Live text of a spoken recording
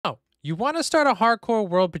You want to start a hardcore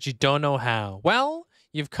world, but you don't know how. Well,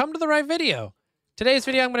 you've come to the right video. Today's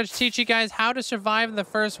video, I'm going to teach you guys how to survive in the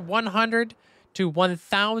first 100 to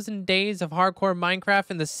 1,000 days of hardcore Minecraft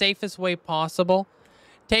in the safest way possible.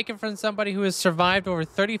 Taken from somebody who has survived over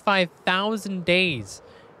 35,000 days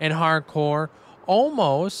in hardcore,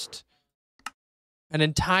 almost an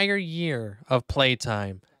entire year of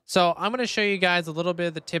playtime. So I'm going to show you guys a little bit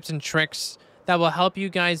of the tips and tricks that will help you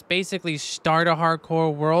guys basically start a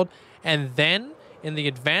hardcore world. And then in the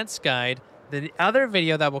advanced guide, the other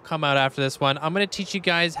video that will come out after this one, I'm going to teach you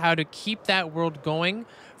guys how to keep that world going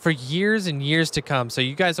for years and years to come. So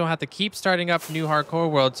you guys don't have to keep starting up new hardcore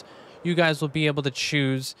worlds. You guys will be able to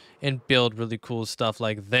choose and build really cool stuff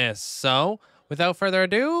like this. So without further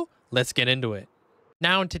ado, let's get into it.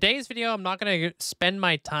 Now, in today's video, I'm not going to spend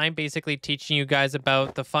my time basically teaching you guys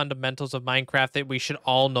about the fundamentals of Minecraft that we should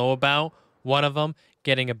all know about. One of them,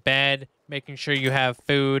 getting a bed, making sure you have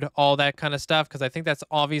food, all that kind of stuff, because I think that's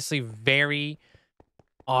obviously very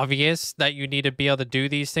obvious that you need to be able to do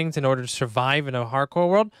these things in order to survive in a hardcore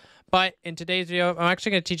world. But in today's video, I'm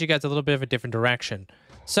actually going to teach you guys a little bit of a different direction.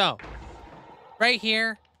 So, right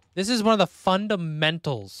here, this is one of the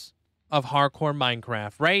fundamentals of hardcore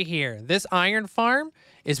Minecraft. Right here, this iron farm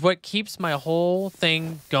is what keeps my whole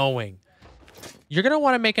thing going. You're going to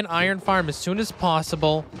want to make an iron farm as soon as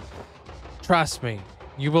possible. Trust me,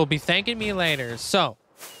 you will be thanking me later. So,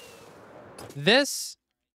 this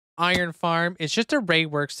iron farm is just a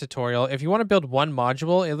Rayworks tutorial. If you want to build one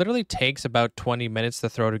module, it literally takes about 20 minutes to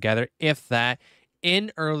throw together, if that,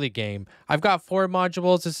 in early game. I've got 4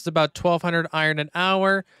 modules. This is about 1,200 iron an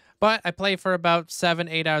hour, but I play for about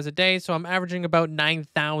 7-8 hours a day, so I'm averaging about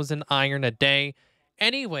 9,000 iron a day.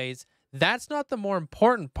 Anyways, that's not the more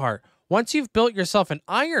important part. Once you've built yourself an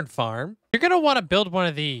iron farm, you're going to want to build one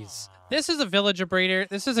of these. This is a villager breeder.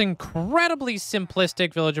 This is an incredibly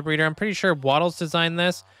simplistic villager breeder. I'm pretty sure Waddles designed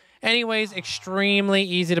this. Anyways, extremely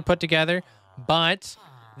easy to put together, but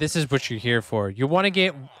this is what you're here for. You want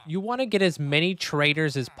to get as many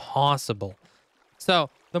traders as possible. So,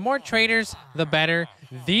 the more traders, the better.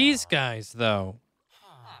 These guys, though,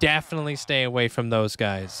 definitely stay away from those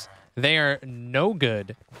guys. They are no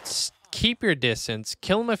good. Keep your distance.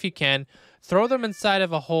 Kill them if you can. Throw them inside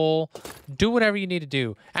of a hole. Do whatever you need to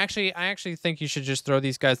do. Actually, I actually think you should just throw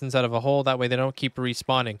these guys inside of a hole. That way they don't keep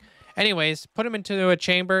respawning. Anyways, put them into a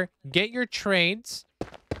chamber. Get your trades.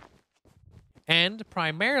 And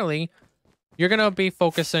primarily, you're going to be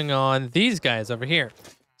focusing on these guys over here.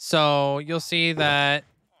 So you'll see that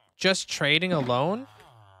just trading alone,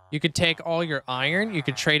 you could take all your iron. You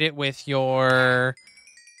could trade it with your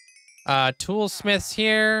toolsmiths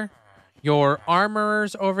here, your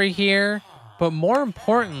armorers over here. But more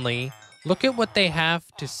importantly, look at what they have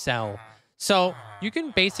to sell. So you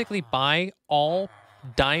can basically buy all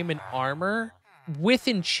diamond armor with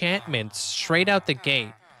enchantments straight out the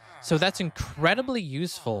gate. So that's incredibly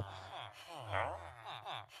useful.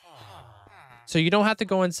 So you don't have to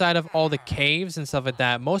go inside of all the caves and stuff like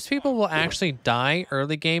that. Most people will actually die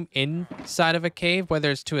early game inside of a cave,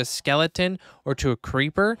 whether it's to a skeleton or to a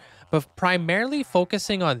creeper. But primarily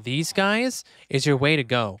focusing on these guys is your way to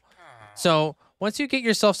go. So once you get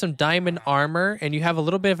yourself some diamond armor and you have a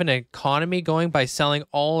little bit of an economy going by selling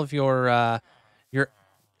all of your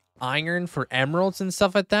iron for emeralds and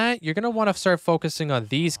stuff like that, you're going to want to start focusing on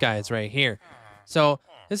these guys right here. So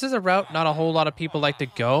this is a route not a whole lot of people like to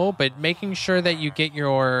go, but making sure that you get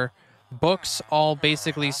your books all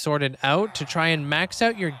basically sorted out to try and max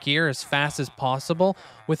out your gear as fast as possible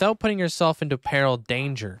without putting yourself into peril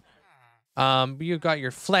danger. You've got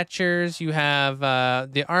your Fletchers, you have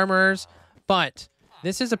the armorers, but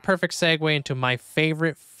this is a perfect segue into my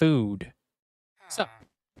favorite food. So,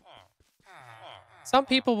 some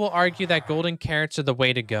people will argue that golden carrots are the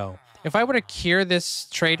way to go. If I were to cure this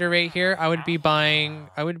trader right here, I would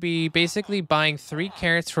be basically buying 3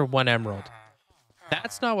 carrots for 1 emerald.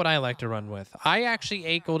 That's not what I like to run with. I actually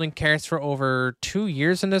ate golden carrots for over 2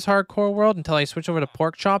 years in this hardcore world until I switched over to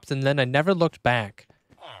pork chops, and then I never looked back.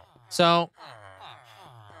 So,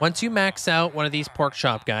 once you max out one of these pork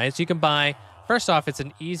chop guys, you can buy, first off, it's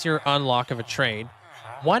an easier unlock of a trade.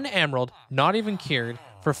 1 emerald, not even cured,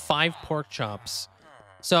 for 5 pork chops.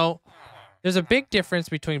 So, there's a big difference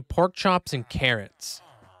between pork chops and carrots.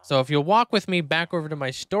 So if you'll walk with me back over to my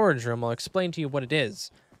storage room, I'll explain to you what it is.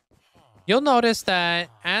 You'll notice that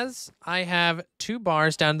as I have 2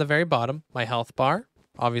 bars down at the very bottom, my health bar,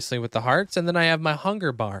 obviously with the hearts, and then I have my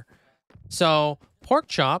hunger bar. So pork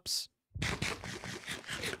chops,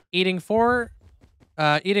 eating 1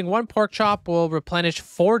 pork chop will replenish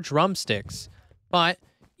 4 drumsticks, but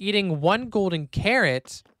eating 1 golden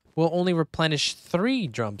carrot will only replenish 3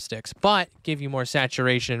 drumsticks, but give you more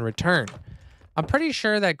saturation in return. I'm pretty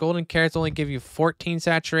sure that golden carrots only give you 14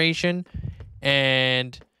 saturation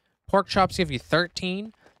and pork chops give you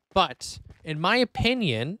 13. But in my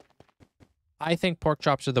opinion, I think pork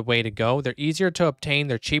chops are the way to go. They're easier to obtain.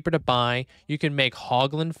 They're cheaper to buy. You can make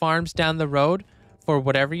hoglin farms down the road for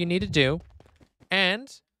whatever you need to do.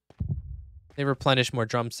 And they replenish more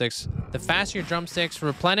drumsticks. The faster your drumsticks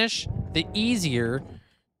replenish, the easier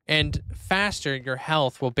and faster your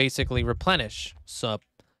health will basically replenish. So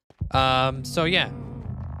yeah,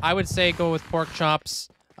 I would say go with pork chops.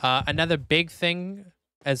 Another big thing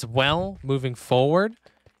as well moving forward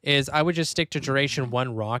is I would just stick to duration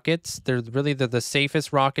 1 rockets. They're really the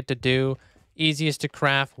safest rocket to do, easiest to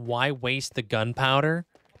craft. Why waste the gunpowder?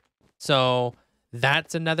 So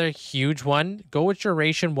that's another huge one. Go with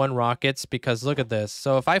duration 1 rockets because look at this.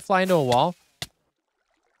 So if I fly into a wall,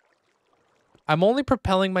 I'm only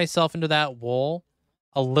propelling myself into that wall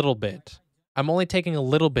a little bit. I'm only taking a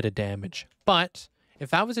little bit of damage. But if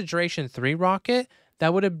that was a duration 3 rocket,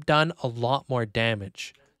 that would have done a lot more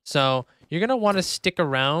damage. So you're going to want to stick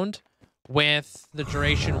around with the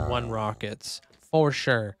duration 1 rockets for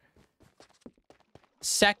sure.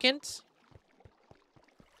 Second,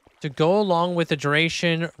 to go along with the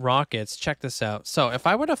duration rockets, check this out. So if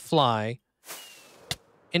I were to fly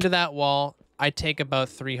into that wall, I'd take about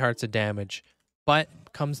 3 hearts of damage. But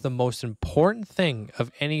comes the most important thing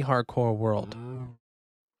of any hardcore world.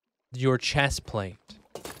 Your chest plate.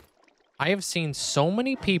 I have seen so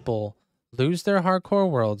many people lose their hardcore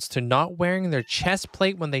worlds to not wearing their chest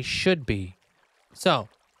plate when they should be. So,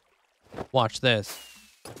 watch this.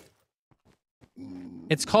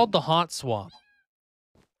 It's called the hot swap.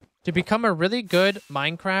 To become a really good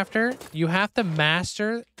Minecrafter, you have to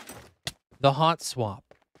master the hot swap.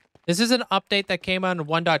 This is an update that came out in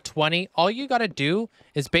 1.20. All you gotta do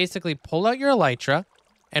is basically pull out your elytra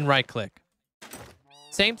and right-click.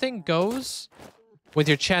 Same thing goes with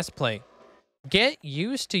your chest plate. Get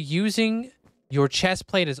used to using your chest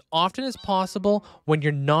plate as often as possible when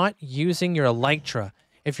you're not using your elytra.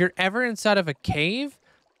 If you're ever inside of a cave,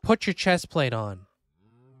 put your chest plate on.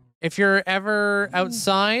 If you're ever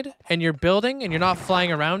outside and you're building and you're not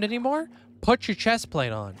flying around anymore, put your chest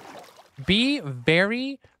plate on. Be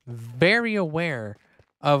very, very aware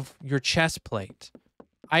of your chest plate.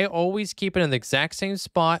 I always keep it in the exact same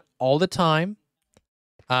spot all the time,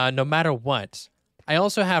 no matter what. I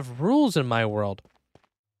also have rules in my world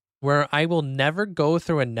where I will never go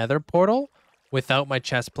through a nether portal without my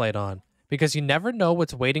chest plate on, because you never know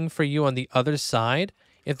what's waiting for you on the other side.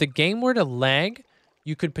 If the game were to lag,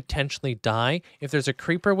 you could potentially die. If there's a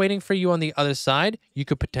creeper waiting for you on the other side, you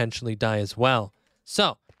could potentially die as well.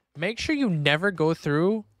 So make sure you never go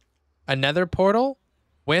through a nether portal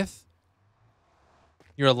with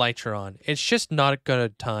your elytra on. It's just not a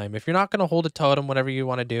good time. If you're not going to hold a totem, whatever you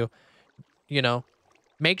want to do, you know,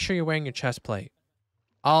 make sure you're wearing your chest plate.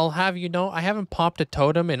 I'll have you know, I haven't popped a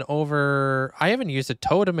totem in over... I haven't used a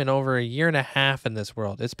totem in over 1.5 years in this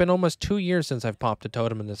world. It's been almost 2 years since I've popped a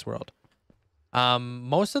totem in this world.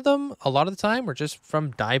 Most of them, a lot of the time, were just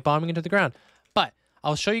from dive bombing into the ground. But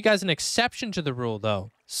I'll show you guys an exception to the rule,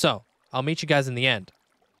 though. So, I'll meet you guys in the end.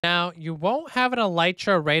 Now, you won't have an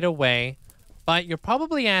elytra right away, but you're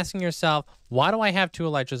probably asking yourself, why do I have 2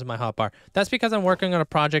 elytras in my hotbar? That's because I'm working on a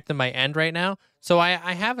project in my end right now. So I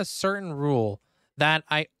have a certain rule that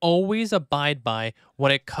I always abide by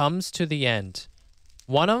when it comes to the end.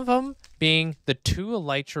 One of them being the 2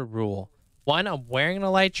 elytra rule. 1, I'm wearing an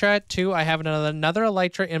elytra. 2, I have another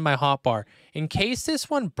elytra in my hotbar. In case this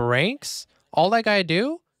one breaks, all I gotta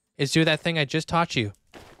do is do that thing I just taught you.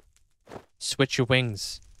 Switch your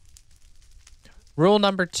wings. Rule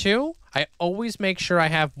number 2, I always make sure I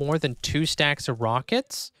have more than 2 stacks of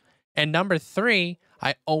rockets. And number 3,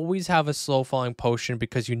 I always have a slow falling potion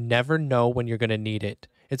because you never know when you're going to need it.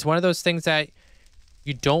 It's one of those things that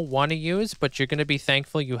you don't want to use, but you're going to be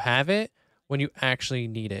thankful you have it when you actually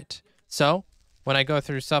need it. So when I go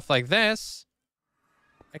through stuff like this,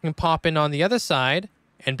 I can pop in on the other side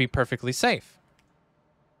and be perfectly safe.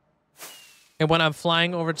 And when I'm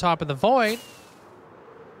flying over top of the void,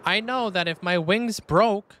 I know that if my wings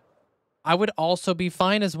broke, I would also be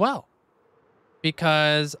fine as well.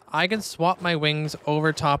 Because I can swap my wings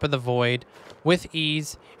over top of the void with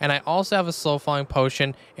ease, and I also have a slow falling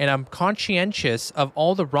potion, and I'm conscientious of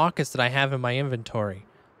all the rockets that I have in my inventory.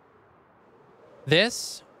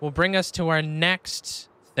 This will bring us to our next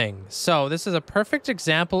thing. So this is a perfect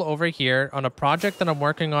example over here on a project that I'm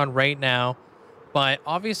working on right now. But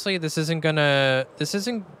obviously this isn't gonna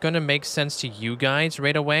make sense to you guys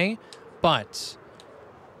right away. But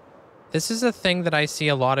this is a thing that I see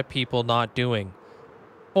a lot of people not doing.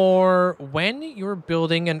 For when you're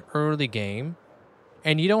building an early game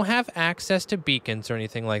and you don't have access to beacons or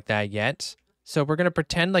anything like that yet, so we're going to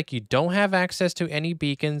pretend like you don't have access to any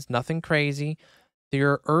beacons, nothing crazy.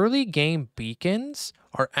 Your early game beacons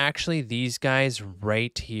are actually these guys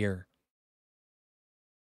right here.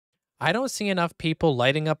 I don't see enough people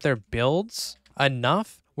lighting up their builds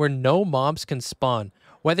enough where no mobs can spawn.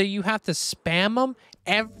 Whether you have to spam them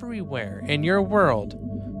everywhere in your world,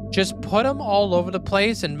 just put them all over the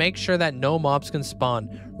place and make sure that no mobs can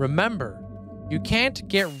spawn. Remember, you can't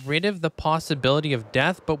get rid of the possibility of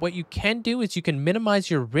death, but what you can do is you can minimize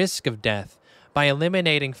your risk of death by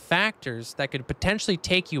eliminating factors that could potentially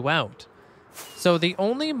take you out. So the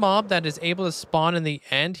only mob that is able to spawn in the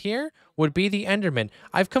end here would be the Enderman.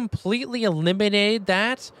 I've completely eliminated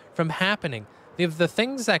that from happening. The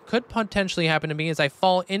things that could potentially happen to me is I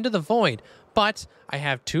fall into the void, but I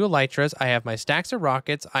have 2 Elytras, I have my stacks of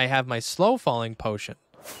rockets, I have my slow falling potion.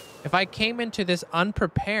 If I came into this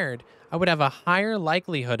unprepared, I would have a higher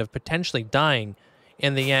likelihood of potentially dying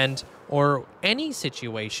in the end or any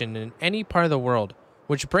situation in any part of the world,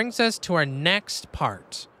 which brings us to our next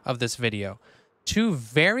part of this video. 2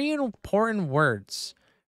 very important words: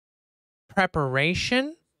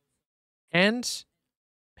 preparation and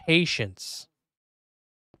patience.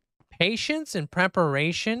 Patience and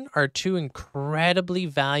preparation are 2 incredibly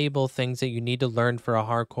valuable things that you need to learn for a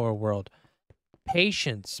hardcore world.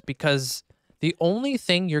 Patience, because the only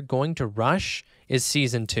thing you're going to rush is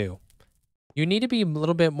Season 2. You need to be a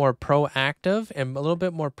little bit more proactive and a little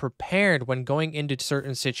bit more prepared when going into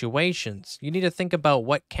certain situations. You need to think about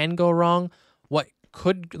what can go wrong, what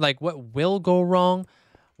will go wrong.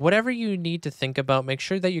 Whatever you need to think about, make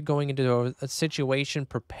sure that you're going into a situation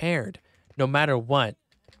prepared, no matter what.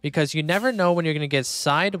 Because you never know when you're going to get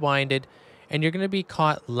sidewinded and you're going to be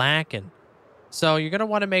caught lacking. So you're going to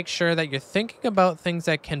want to make sure that you're thinking about things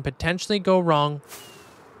that can potentially go wrong,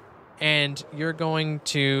 and you're going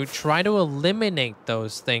to try to eliminate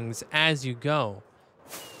those things as you go.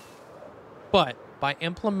 But by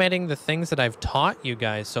implementing the things that I've taught you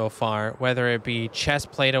guys so far, whether it be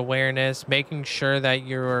chest plate awareness, making sure that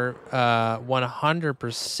you're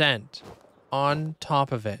 100% on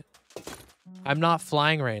top of it. I'm not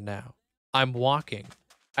flying right now. I'm walking.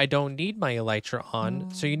 I don't need my Elytra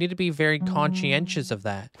on, so you need to be very conscientious of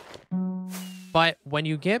that. But when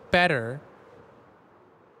you get better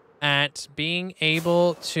at being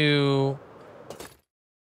able to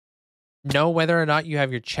know whether or not you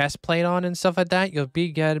have your chest plate on and stuff like that, you'll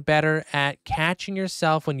get better at catching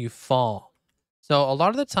yourself when you fall. So a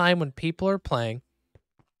lot of the time when people are playing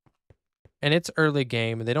and it's early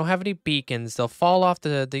game and they don't have any beacons, they'll fall off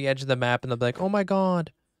the edge of the map and they'll be like, oh my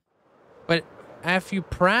god. But if you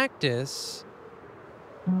practice,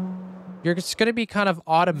 you're just going to be kind of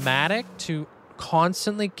automatic to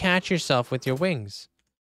constantly catch yourself with your wings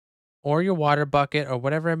or your water bucket or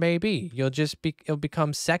whatever it may be. It'll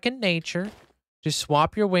become second nature. Just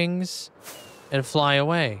swap your wings and fly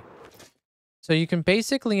away. So you can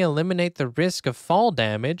basically eliminate the risk of fall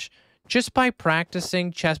damage just by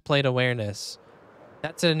practicing chest plate awareness.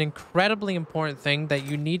 That's an incredibly important thing that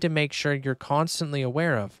you need to make sure you're constantly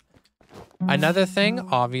aware of. Another thing,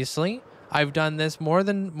 obviously, I've done this more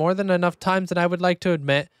than enough times that I would like to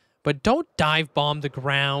admit, but don't dive bomb the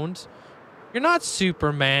ground. You're not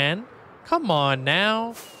Superman. Come on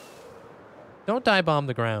now. Don't dive bomb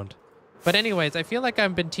the ground. But anyways, I feel like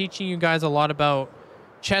I've been teaching you guys a lot about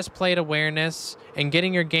chest plate awareness and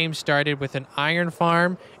getting your game started with an iron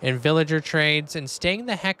farm and villager trades and staying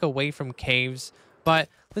the heck away from caves. But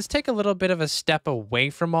let's take a little bit of a step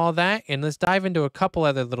away from all that and let's dive into a couple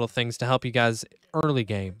other little things to help you guys early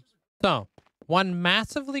game. So, one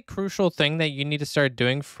massively crucial thing that you need to start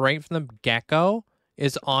doing right from the get-go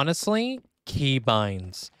is honestly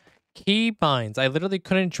keybinds. Keybinds. I literally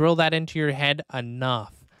couldn't drill that into your head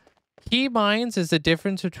enough. Keybinds is the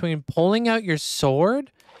difference between pulling out your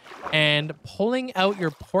sword and pulling out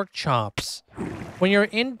your pork chops. When you're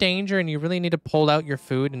in danger and you really need to pull out your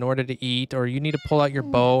food in order to eat, or you need to pull out your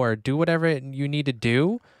bow or do whatever you need to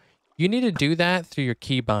do that through your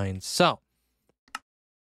keybinds. So,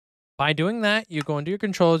 by doing that, you go into your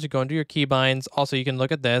controls, you go into your keybinds. Also, you can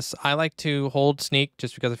look at this. I like to hold sneak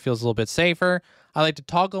just because it feels a little bit safer. I like to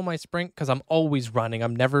toggle my sprint because I'm always running.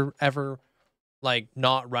 I'm never, ever, like,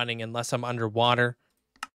 not running unless I'm underwater.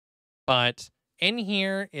 But in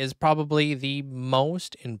here is probably the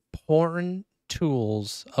most important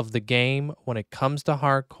tools of the game when it comes to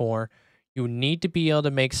hardcore. You need to be able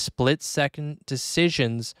to make split-second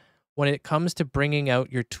decisions when it comes to bringing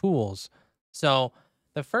out your tools. So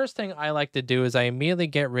the first thing I like to do is I immediately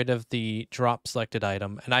get rid of the drop selected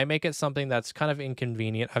item, and I make it something that's kind of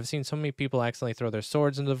inconvenient. I've seen so many people accidentally throw their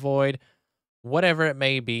swords into the void, whatever it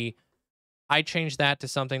may be. I change that to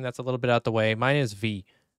something that's a little bit out the way. Mine is V.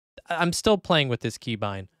 I'm still playing with this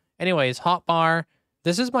keybind. Anyways, hotbar.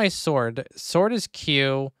 This is my sword. Sword is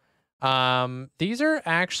Q. These are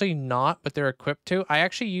actually not what they're equipped to. I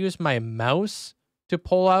actually use my mouse to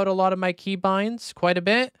pull out a lot of my keybinds quite a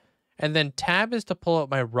bit. And then tab is to pull out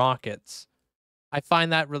my rockets. I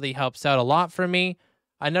find that really helps out a lot for me.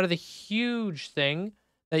 Another huge thing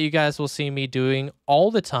that you guys will see me doing all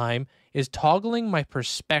the time is toggling my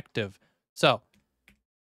perspective. So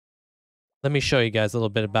let me show you guys a little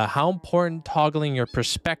bit about how important toggling your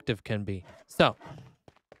perspective can be. So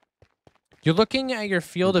you're looking at your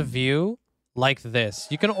field of view like this.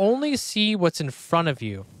 You can only see what's in front of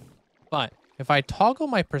you. But if I toggle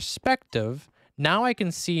my perspective, now I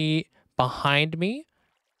can see behind me.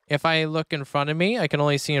 If I look in front of me, I can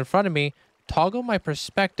only see in front of me. Toggle my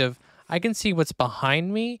perspective, I can see what's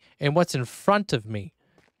behind me and what's in front of me.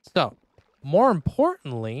 So, more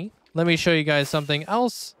importantly, let me show you guys something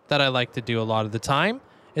else that I like to do a lot of the time,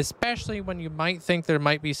 especially when you might think there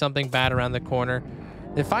might be something bad around the corner.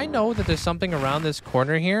 If I know that there's something around this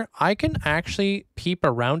corner here, I can actually peep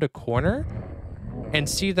around a corner and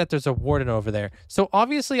see that there's a warden over there. So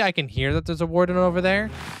obviously I can hear that there's a warden over there,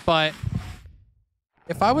 but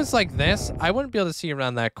if I was like this, I wouldn't be able to see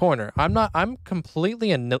around that corner. I'm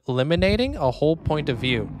completely eliminating a whole point of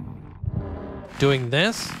view. Doing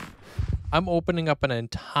this, I'm opening up an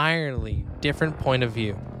entirely different point of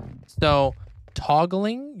view. So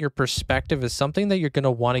toggling your perspective is something that you're going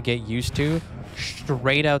to want to get used to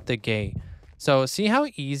straight out the gate. So see how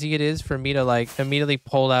easy it is for me to like immediately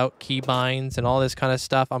pull out keybinds and all this kind of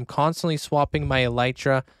stuff. I'm constantly swapping my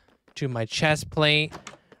elytra to my chest plate.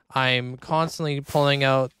 I'm constantly pulling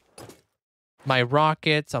out my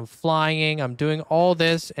rockets. I'm flying. I'm doing all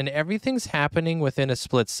this and everything's happening within a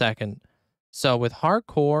split second. So with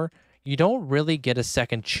hardcore, you don't really get a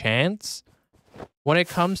second chance when it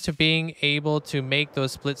comes to being able to make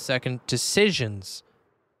those split-second decisions.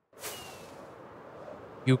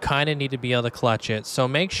 You kind of need to be able to clutch it. So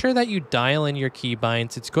make sure that you dial in your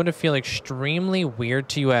keybinds. It's going to feel extremely weird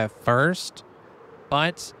to you at first,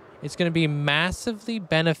 but it's going to be massively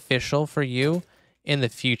beneficial for you in the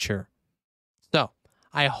future. So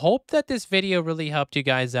I hope that this video really helped you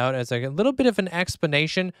guys out as a little bit of an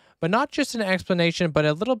explanation, but not just an explanation, but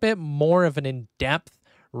a little bit more of an in-depth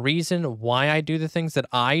reason why I do the things that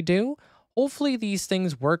I do. Hopefully these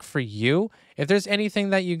things work for you. If there's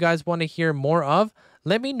anything that you guys want to hear more of,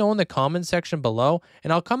 let me know in the comment section below,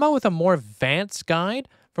 and I'll come out with a more advanced guide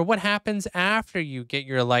for what happens after you get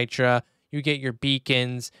your elytra, you get your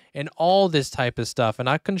beacons, and all this type of stuff. And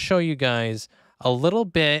I can show you guys a little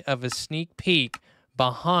bit of a sneak peek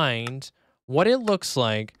behind what it looks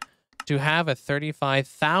like to have a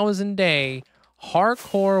 35,000 day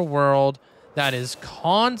hardcore world that is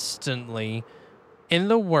constantly in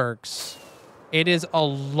the works. It is a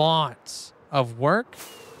lot of work.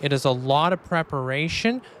 It is a lot of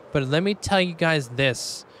preparation, but let me tell you guys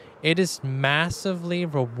this. It is massively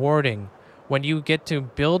rewarding when you get to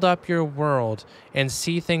build up your world and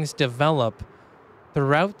see things develop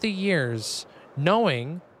throughout the years,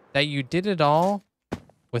 knowing that you did it all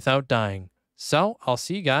without dying. So I'll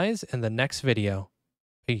see you guys in the next video.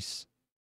 Peace.